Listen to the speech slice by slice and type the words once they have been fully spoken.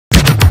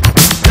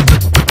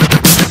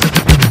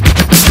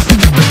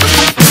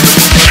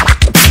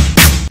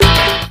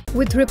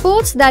With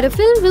reports that a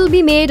film will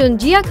be made on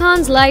Jiah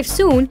Khan's life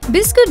soon,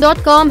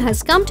 Biscuit.com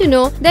has come to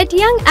know that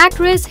young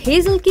actress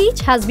Hazel Keech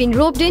has been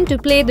roped in to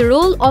play the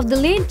role of the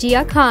late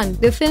Jiah Khan.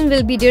 The film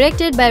will be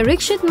directed by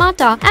Rikshit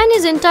Mata and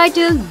is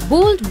entitled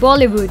Bold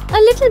Bollywood.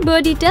 A little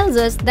birdie tells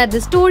us that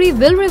the story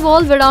will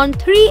revolve around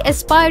 3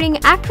 aspiring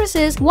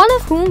actresses, one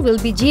of whom will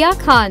be Jiah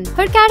Khan.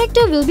 Her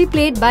character will be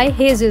played by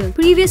Hazel.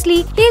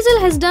 Previously,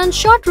 Hazel has done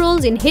short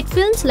roles in hit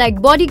films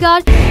like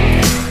Bodyguard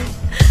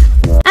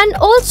and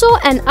also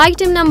an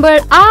item number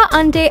 "Aa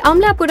Ante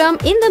Amlapuram"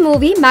 in the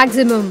movie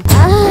Maximum.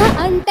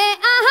 Ante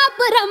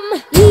Ahapuram,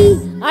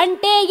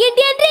 Ante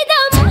Indian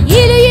rhythm,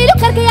 Yilu Yilu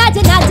karke aaj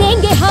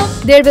naachenge hum.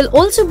 There will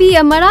also be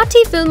a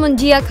Marathi film on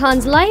Jiah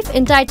Khan's life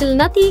entitled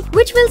Nati,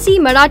 which will see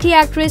Marathi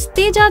actress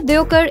Teja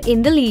Deokar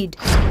in the lead.